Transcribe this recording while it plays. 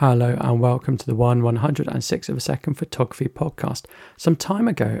Hello and welcome to the 1/106 of a second photography podcast. Some time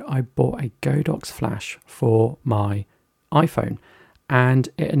ago, I bought a Godox flash for my iPhone, and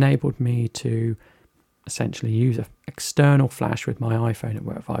it enabled me to essentially use an external flash with my iPhone. It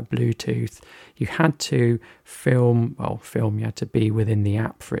worked via Bluetooth. You had to film, you had to be within the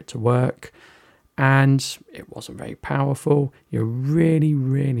app for it to work. And it wasn't very powerful. You're really,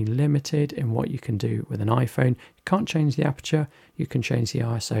 really limited in what you can do with an iPhone. You can't change the aperture. You can change the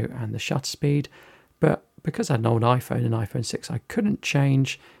ISO and the shutter speed. But because I had an old iPhone, an iPhone 6, I couldn't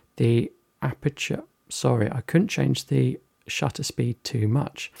change the aperture. I couldn't change the shutter speed too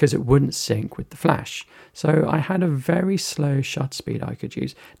much because it wouldn't sync with the flash. So I had a very slow shutter speed I could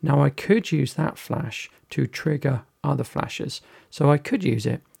use. Now I could use that flash to trigger other flashes. So I could use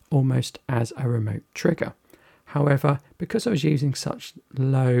it almost as a remote trigger. However, because I was using such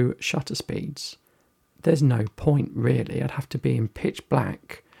low shutter speeds, there's no point really. I'd have to be in pitch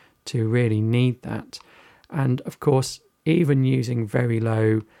black to really need that. And of course, even using very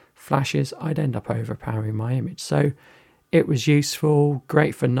low flashes, I'd end up overpowering my image. So it was useful,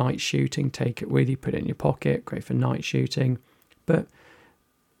 great for night shooting, take it with you, put it in your pocket, great for night shooting. But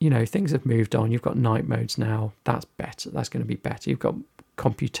things have moved on. You've got night modes now. That's better. That's going to be better. You've got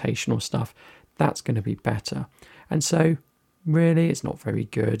computational stuff. That's going to be better. And so really it's not very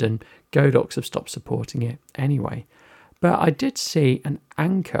good, and Godox have stopped supporting it anyway. But I did see an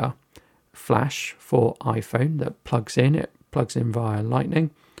Anker flash for iPhone that plugs in. It plugs in via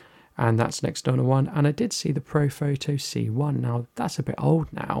Lightning, and that's an external one. And I did see the Profoto C1. Now that's a bit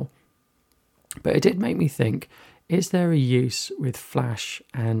old now, but it did make me think, is there a use with flash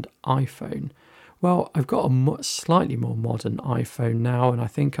and iPhone? Well, I've got a slightly more modern iPhone now, and I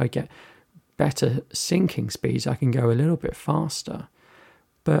think I get better syncing speeds. I can go a little bit faster.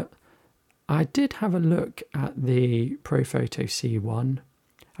 But I did have a look at the Profoto C1,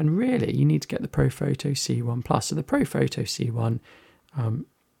 and really you need to get the Profoto C1 Plus. So the Profoto C1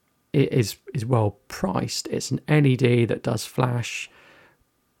 it is well priced. It's an LED that does flash,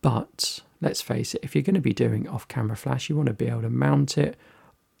 but let's face it, if you're going to be doing off-camera flash, you want to be able to mount it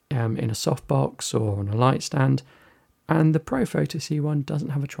in a softbox or on a light stand. And the Profoto C1 doesn't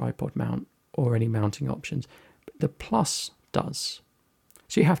have a tripod mount or any mounting options, but the Plus does.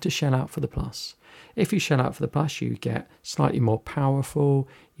 So you have to shell out for the Plus. If you shell out for the Plus, you get slightly more powerful,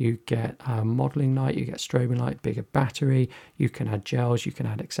 you get modeling light, you get strobing light, bigger battery, you can add gels, you can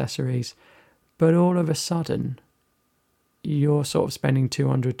add accessories. But all of a sudden, you're sort of spending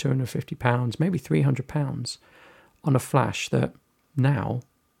 £200, £250, maybe £300 on a flash that now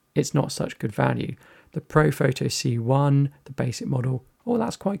it's not such good value. The Profoto C1, the basic model,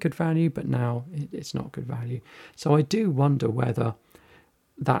 that's quite good value, but now it's not good value. So I do wonder whether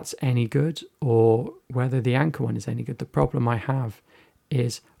that's any good or whether the Anker one is any good. The problem I have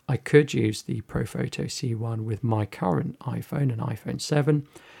is I could use the Profoto C1 with my current iPhone, an iPhone 7,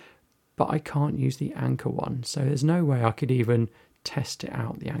 but I can't use the Anker one. So there's no way I could even test it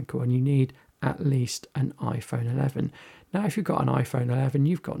out, the Anker one. You need at least an iPhone 11. Now, if you've got an iPhone 11,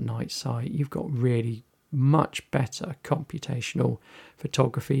 you've got night sight, you've got really much better computational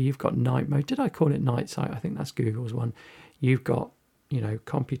photography, you've got night mode. Did I call it night sight? I think that's Google's one. You've got,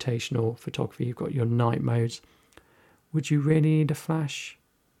 computational photography, you've got your night modes. Would you really need a flash?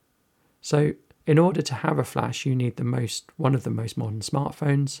 So in order to have a flash, you need one of the most modern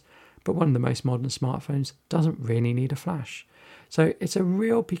smartphones, but one of the most modern smartphones doesn't really need a flash. So it's a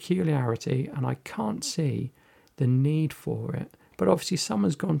real peculiarity, and I can't see the need for it. But obviously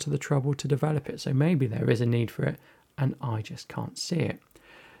someone's gone to the trouble to develop it, so maybe there is a need for it, and I just can't see it.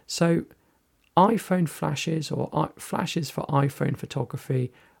 So iPhone flashes or flashes for iPhone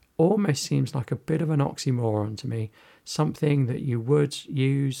photography almost seems like a bit of an oxymoron to me. Something that you would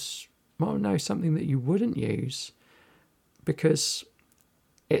use, something that you wouldn't use, because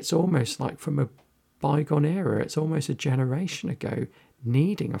it's almost like from a bygone era. It's almost a generation ago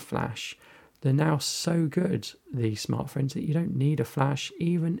needing a flash. They're now so good, these smartphones, that you don't need a flash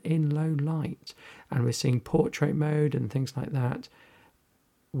even in low light. And we're seeing portrait mode and things like that.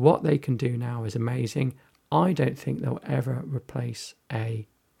 What they can do now is amazing. I don't think they'll ever replace a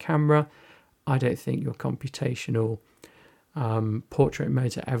camera. I don't think your computational portrait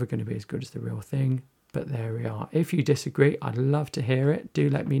modes are ever going to be as good as the real thing. But there we are. If you disagree, I'd love to hear it. Do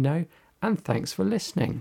let me know. And thanks for listening.